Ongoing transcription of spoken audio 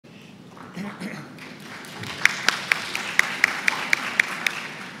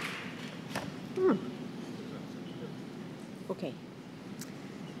Okay.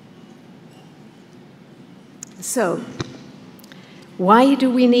 So, why do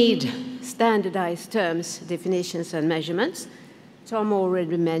we need standardized terms, definitions, and measurements? Tom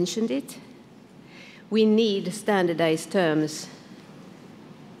already mentioned it. We need standardized terms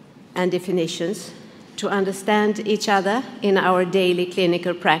and definitions to understand each other in our daily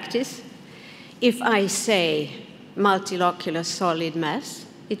clinical practice. If I say multilocular solid mass,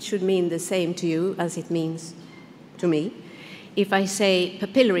 it should mean the same to you as it means to me. If I say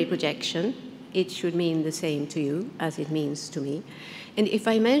papillary projection, it should mean the same to you as it means to me. And if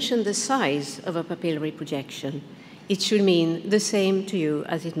I mention the size of a papillary projection, it should mean the same to you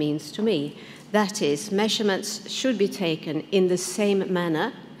as it means to me. That is, measurements should be taken in the same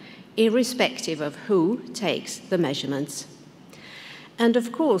manner, irrespective of who takes the measurements. And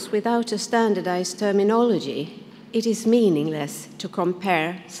of course, without a standardized terminology, it is meaningless to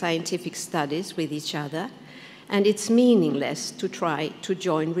compare scientific studies with each other, and it's meaningless to try to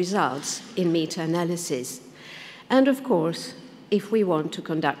join results in meta-analysis. And of course, if we want to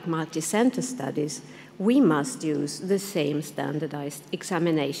conduct multi-center studies, we must use the same standardized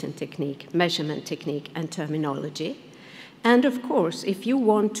examination technique, measurement technique, and terminology. And of course, if you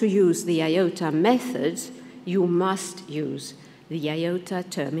want to use the IOTA methods, you must use the IOTA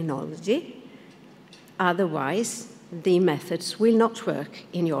terminology. Otherwise, the methods will not work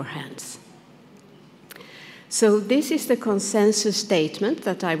in your hands. So this is the consensus statement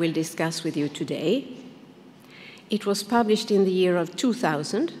that I will discuss with you today. It was published in the year of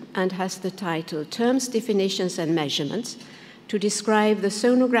 2000 and has the title Terms, Definitions and Measurements to describe the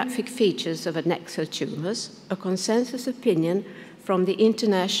sonographic features of ADNEXAL tumors, a consensus opinion from the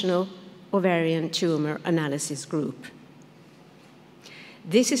International Ovarian Tumor Analysis Group.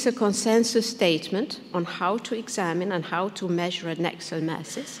 This is a consensus statement on how to examine and how to measure ADNEXAL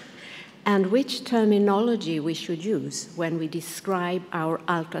masses and which terminology we should use when we describe our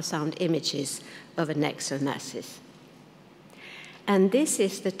ultrasound images of ADNEXAL masses. And this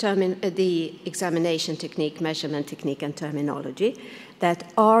is the examination technique, measurement technique, and terminology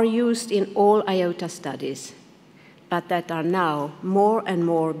that are used in all IOTA studies, but that are now more and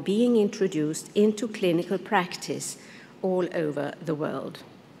more being introduced into clinical practice all over the world.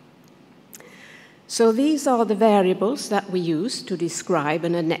 So these are the variables that we use to describe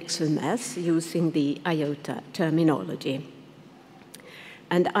an ADNEXAL mass using the IOTA terminology.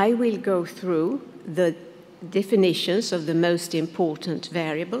 And I will go through the definitions of the most important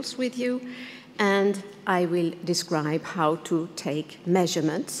variables with you, and I will describe how to take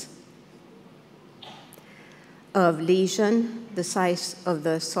measurements of lesion, the size of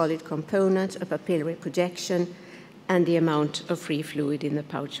the solid component, a papillary projection, and the amount of free fluid in the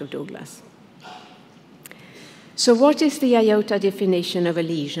pouch of Douglas. So what is the IOTA definition of a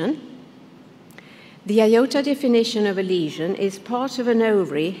lesion? The IOTA definition of a lesion is part of an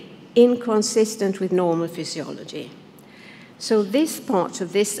ovary inconsistent with normal physiology. So this part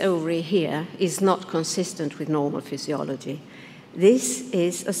of this ovary here is not consistent with normal physiology. This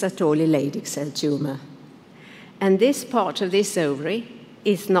is a Sertoli Leydig cell tumor. And this part of this ovary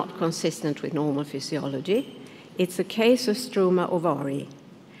is not consistent with normal physiology. It's a case of struma ovari.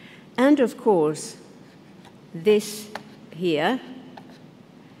 And of course, this here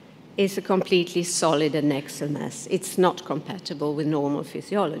is a completely solid ADNEXAL mass. It's not compatible with normal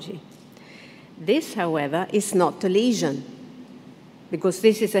physiology. This, however, is not a lesion, because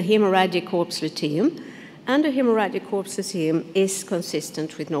this is a hemorrhagic corpus luteum, and a hemorrhagic corpus luteum is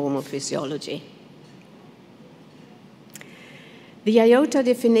consistent with normal physiology. The IOTA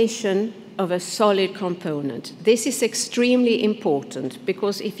definition of a solid component. This is extremely important,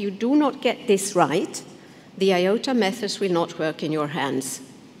 because if you do not get this right, the IOTA methods will not work in your hands.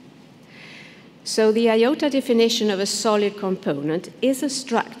 So the IOTA definition of a solid component is a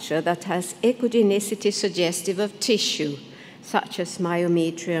structure that has echogenicity suggestive of tissue, such as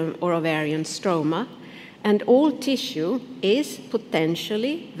myometrium or ovarian stroma, and all tissue is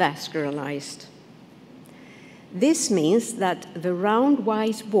potentially vascularized. This means that the round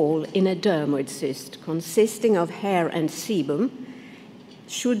white wall in a dermoid cyst consisting of hair and sebum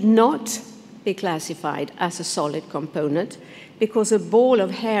should not be classified as a solid component, because a ball of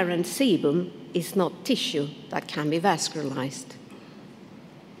hair and sebum is not tissue that can be vascularized.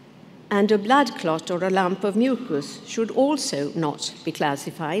 And a blood clot or a lump of mucus should also not be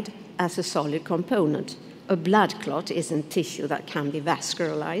classified as a solid component. A blood clot isn't tissue that can be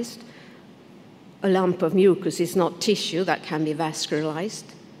vascularized. A lump of mucus is not tissue that can be vascularized.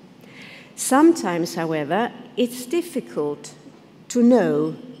 Sometimes, however, it's difficult to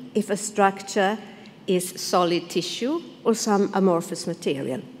know if a structure is solid tissue or some amorphous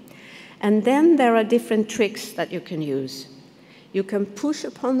material. And then there are different tricks that you can use. You can push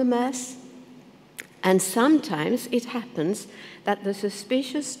upon the mass, and sometimes it happens that the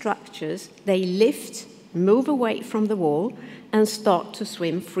suspicious structures, they lift, move away from the wall, and start to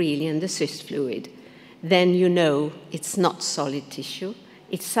swim freely in the cyst fluid. Then you know it's not solid tissue,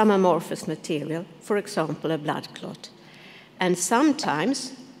 it's some amorphous material, for example, a blood clot. And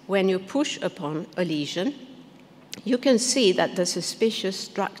sometimes, when you push upon a lesion, you can see that the suspicious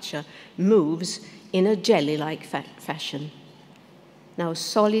structure moves in a jelly-like fashion. Now,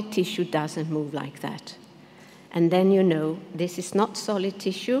 solid tissue doesn't move like that. And then you know this is not solid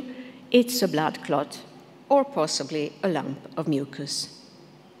tissue, it's a blood clot, or possibly a lump of mucus.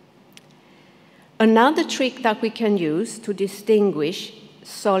 Another trick that we can use to distinguish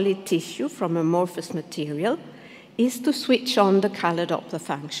solid tissue from amorphous material is to switch on the color Doppler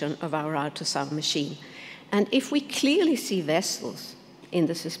function of our ultrasound machine. And if we clearly see vessels in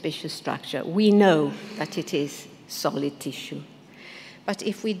the suspicious structure, we know that it is solid tissue. But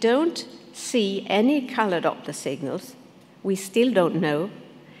if we don't see any color Doppler signals, we still don't know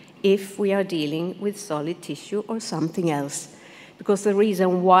if we are dealing with solid tissue or something else. Because the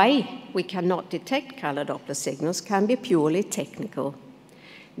reason why we cannot detect color Doppler signals can be purely technical.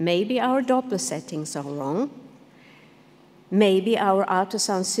 Maybe our Doppler settings are wrong. Maybe our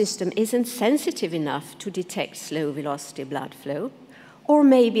ultrasound system isn't sensitive enough to detect slow velocity blood flow. Or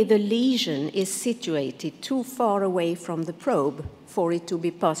maybe the lesion is situated too far away from the probe for it to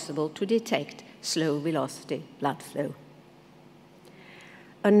be possible to detect slow velocity blood flow.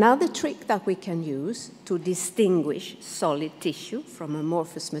 Another trick that we can use to distinguish solid tissue from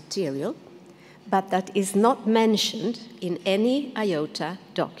amorphous material, but that is not mentioned in any IOTA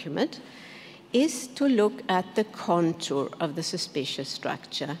document, is to look at the contour of the suspicious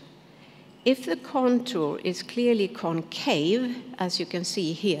structure. If the contour is clearly concave, as you can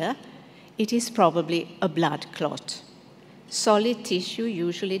see here, it is probably a blood clot. Solid tissue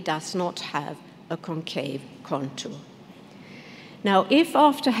usually does not have a concave contour. Now, if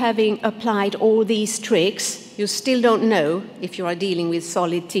after having applied all these tricks, you still don't know if you are dealing with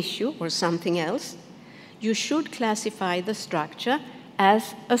solid tissue or something else, you should classify the structure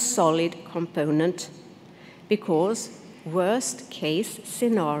as a solid component, because worst case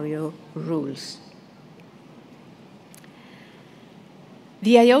scenario rules.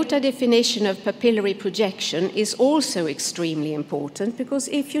 The IOTA definition of papillary projection is also extremely important, because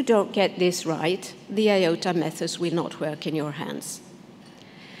if you don't get this right, the IOTA methods will not work in your hands.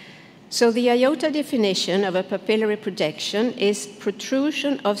 So the IOTA definition of a papillary projection is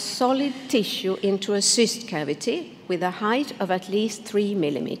protrusion of solid tissue into a cyst cavity with a height of at least 3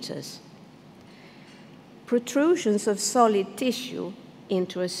 millimeters. Protrusions of solid tissue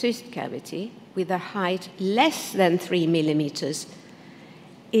into a cyst cavity with a height less than 3 millimeters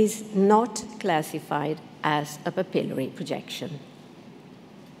is not classified as a papillary projection.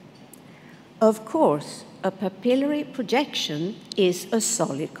 Of course, a papillary projection is a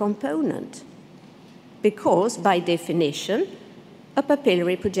solid component, because by definition, a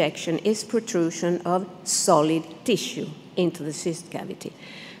papillary projection is protrusion of solid tissue into the cyst cavity.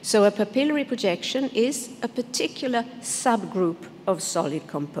 So a papillary projection is a particular subgroup of solid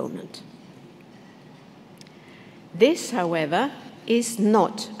component. This, however, is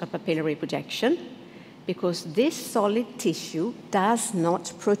not a papillary projection, because this solid tissue does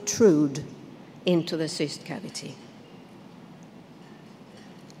not protrude into the cyst cavity.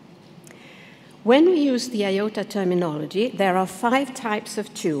 When we use the IOTA terminology, there are 5 types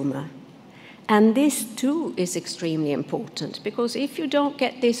of tumor. And this too is extremely important, because if you don't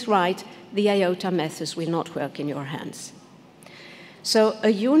get this right, the IOTA methods will not work in your hands. So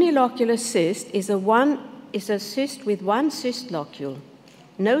a unilocular cyst is a cyst with one cyst locule,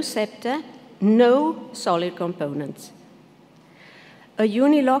 no septa, no solid components. A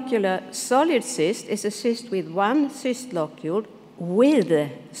unilocular solid cyst is a cyst with one cyst locule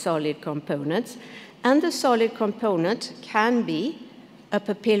with solid components, and the solid component can be a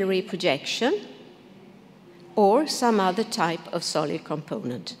papillary projection or some other type of solid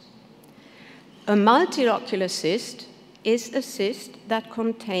component. A multilocular cyst is a cyst that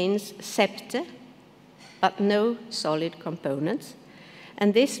contains septa but no solid components.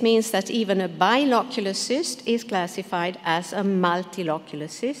 And this means that even a bilocular cyst is classified as a multilocular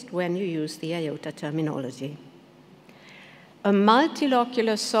cyst when you use the IOTA terminology. A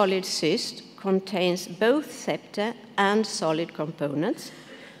multilocular solid cyst contains both septa and solid components,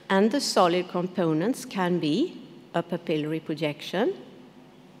 and the solid components can be a papillary projection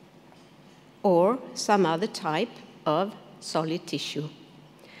or some other type of solid tissue.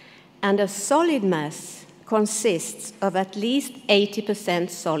 and a solid mass consists of at least 80%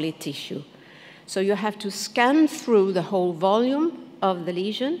 solid tissue. So you have to scan through the whole volume of the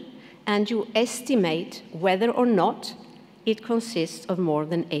lesion, and you estimate whether or not it consists of more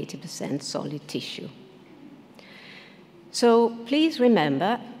than 80% solid tissue. So please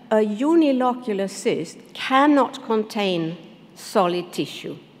remember, a unilocular cyst cannot contain solid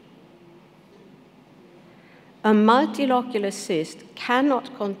tissue. A multilocular cyst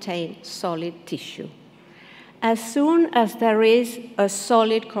cannot contain solid tissue. As soon as there is a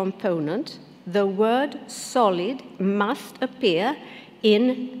solid component, the word solid must appear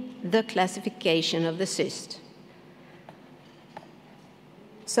in the classification of the cyst.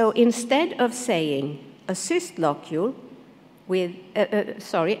 So instead of saying a cyst locule with,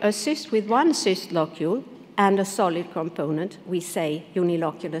 a cyst with one cyst locule and a solid component, we say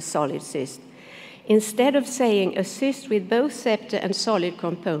unilocular solid cyst. Instead of saying a cyst with both septa and solid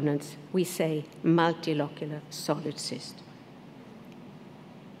components, we say multilocular solid cyst.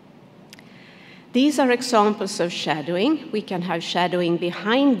 These are examples of shadowing. We can have shadowing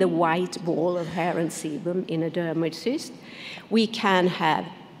behind the white ball of hair and sebum in a dermoid cyst. We can have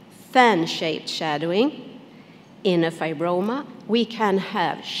fan-shaped shadowing in a fibroma. We can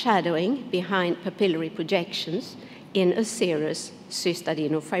have shadowing behind papillary projections in a serous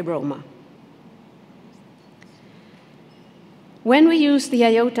cystadenofibroma. When we use the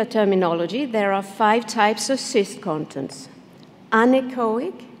IOTA terminology, there are 5 types of cyst contents: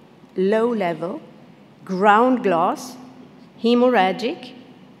 anechoic, low level, ground glass, hemorrhagic,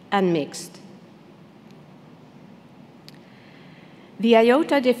 and mixed. The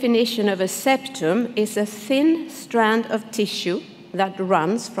IOTA definition of a septum is a thin strand of tissue that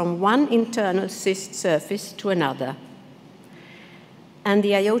runs from one internal cyst surface to another. And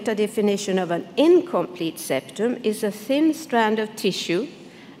the IOTA definition of an incomplete septum is a thin strand of tissue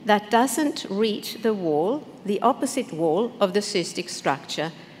that doesn't reach the wall, the opposite wall of the cystic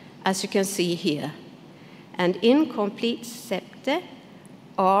structure, as you can see here. And incomplete septa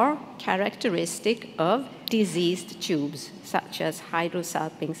are characteristic of diseased tubes, such as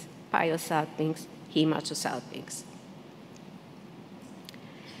hydrosalpinx, pyosalpinx, hematosalpinx.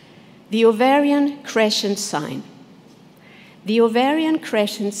 The ovarian crescent sign. The ovarian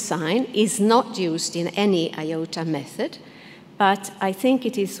crescent sign is not used in any IOTA method, but I think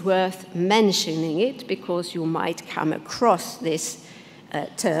it is worth mentioning it because you might come across this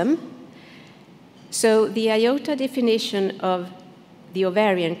term. So the IOTA definition of the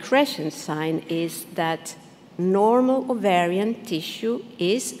ovarian crescent sign is that normal ovarian tissue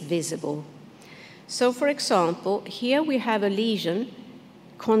is visible. So for example, here we have a lesion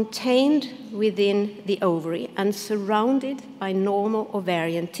contained within the ovary and surrounded by normal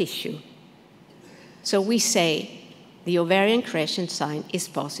ovarian tissue. So we say the ovarian crescent sign is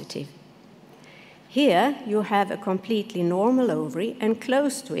positive. Here you have a completely normal ovary, and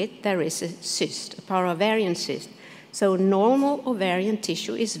close to it there is a cyst, a paravarian cyst. So normal ovarian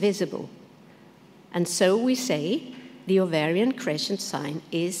tissue is visible. And so we say the ovarian crescent sign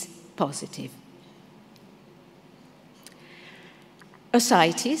is positive.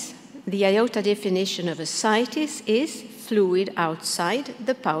 Ascites. The IOTA definition of ascites is fluid outside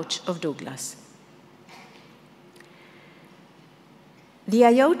the pouch of Douglas. The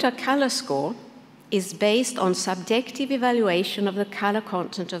IOTA color score is based on subjective evaluation of the color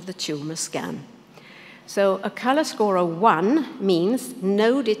content of the tumor scan. So a color score of 1 means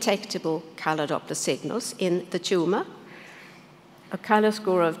no detectable color Doppler signals in the tumor. A color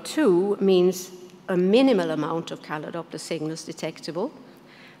score of 2 means a minimal amount of color Doppler signals detectable.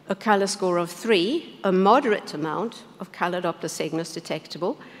 A color score of 3, a moderate amount of color Doppler signals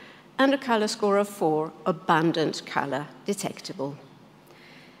detectable. And a color score of 4, abundant color detectable.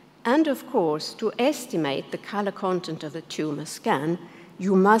 And of course, to estimate the color content of the tumor scan,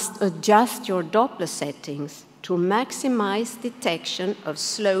 you must adjust your Doppler settings to maximize detection of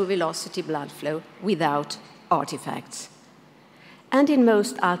slow velocity blood flow without artifacts. And in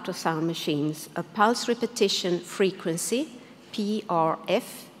most ultrasound machines, a pulse repetition frequency,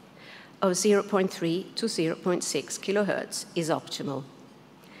 PRF, of 0.3 to 0.6 kilohertz is optimal.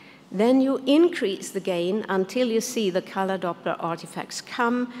 Then you increase the gain until you see the color Doppler artifacts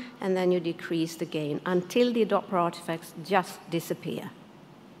come, and then you decrease the gain until the Doppler artifacts just disappear.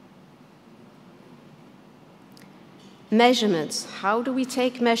 Measurements. How do we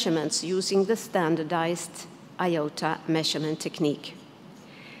take measurements using the standardized IOTA measurement technique?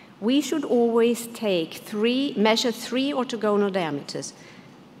 We should always measure 3 orthogonal diameters,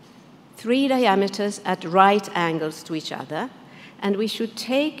 3 diameters at right angles to each other, and we should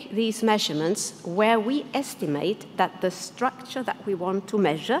take these measurements where we estimate that the structure that we want to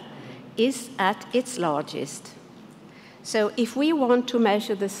measure is at its largest. So if we want to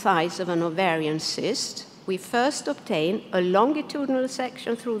measure the size of an ovarian cyst, we first obtain a longitudinal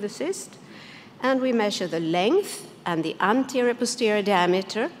section through the cyst, and we measure the length and the anterior-posterior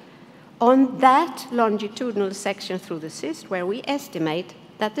diameter on that longitudinal section through the cyst, where we estimate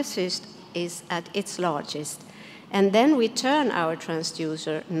that the cyst is at its largest. And then we turn our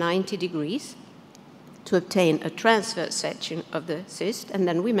transducer 90 degrees to obtain a transverse section of the cyst, and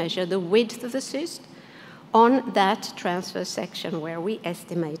then we measure the width of the cyst on that transverse section where we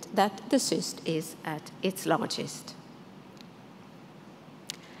estimate that the cyst is at its largest.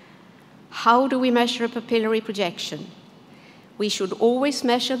 How do we measure a papillary projection? We should always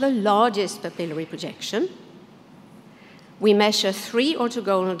measure the largest papillary projection. We measure 3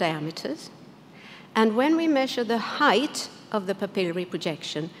 orthogonal diameters. And when we measure the height of the papillary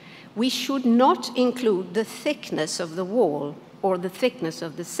projection, we should not include the thickness of the wall or the thickness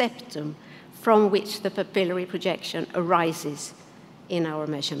of the septum from which the papillary projection arises in our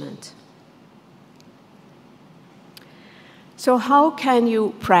measurement. So how can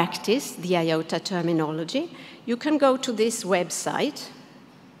you practice the IOTA terminology? You can go to this website.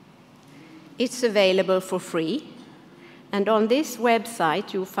 It's available for free. And on this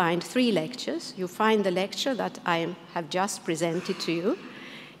website, you find 3 lectures. You find the lecture that I have just presented to you.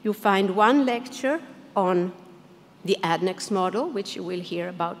 You find 1 lecture on the ADNEXAL model, which you will hear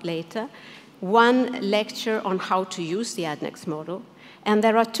about later, 1 lecture on how to use the ADNEXAL model, and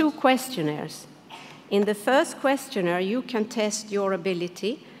there are 2 questionnaires. In the first questionnaire, you can test your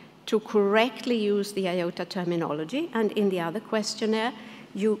ability to correctly use the IOTA terminology, and in the other questionnaire,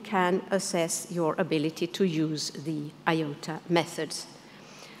 you can assess your ability to use the IOTA methods.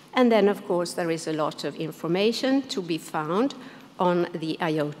 And then, of course, there is a lot of information to be found on the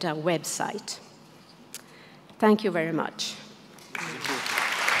IOTA website. Thank you very much.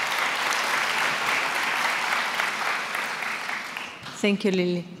 Thank you,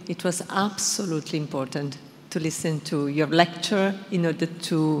 Lily. It was absolutely important to listen to your lecture in order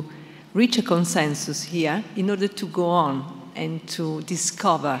to reach a consensus here, in order to go on and to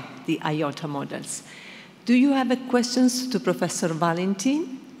discover the IOTA models. Do you have questions to Professor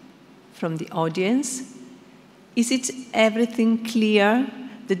Valentin from the audience? Is it everything clear,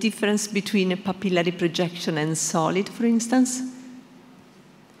 the difference between a papillary projection and solid, for instance?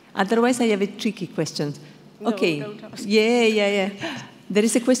 Otherwise, I have a tricky question. No, okay. don't ask. Yeah. There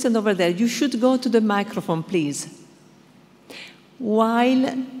is a question over there. You should go to the microphone, please.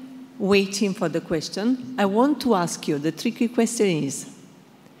 While waiting for the question, I want to ask you, the tricky question is,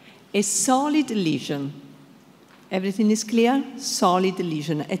 a solid lesion, everything is clear? Solid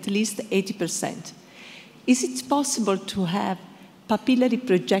lesion, at least 80%. Is it possible to have papillary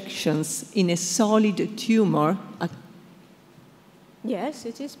projections in a solid tumor? Yes,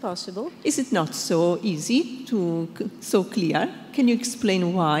 it is possible. Is it not so easy, so clear? Can you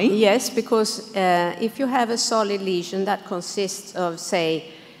explain why? Yes, because if you have a solid lesion that consists of,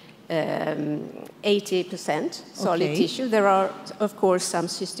 say, 80% solid tissue, there are, of course, some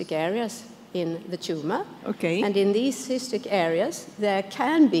cystic areas in the tumor. Okay. And in these cystic areas, there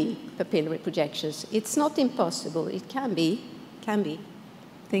can be papillary projections. It's not impossible. It can be.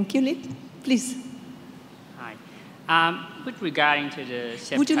 Thank you, Lee. Please. With regarding to the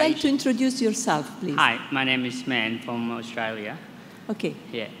septation... Would you like to introduce yourself, please? Hi, my name is Man from Australia. Okay.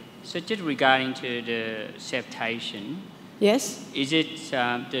 Yeah. So just regarding to the septation... Yes? Is it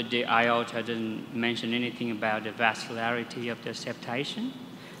the IOTA doesn't mention anything about the vascularity of the septation?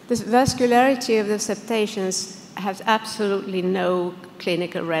 The vascularity of the septations has absolutely no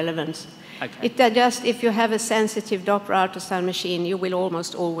clinical relevance. Okay. It just, if you have a sensitive Doppler ultrasound machine, you will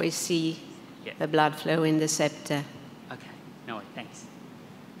almost always see the blood flow in the septa. Okay. No, thanks.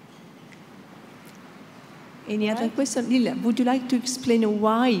 Any other question? Lila, would you like to explain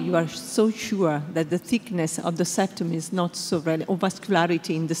why you are so sure that the thickness of the septum is not so relevant, or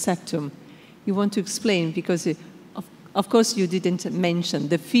vascularity in the septum? You want to explain, because of course you didn't mention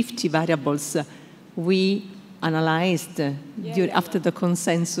the 50 variables we analyzed after the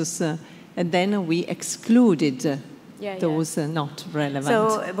consensus, and then we excluded those not relevant.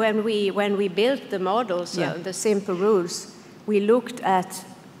 So when we built the models, the simple rules, we looked at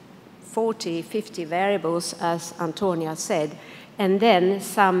 40, 50 variables, as Antonia said, and then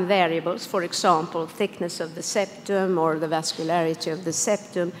some variables, for example, thickness of the septum or the vascularity of the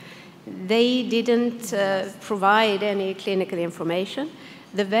septum. They didn't provide any clinical information.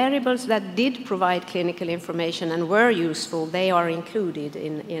 The variables that did provide clinical information and were useful, they are included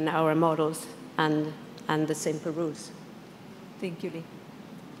in our models and the simple rules. Thank you, Lee.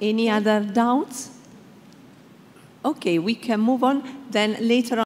 Any other doubts? Okay, we can move on. Then later on.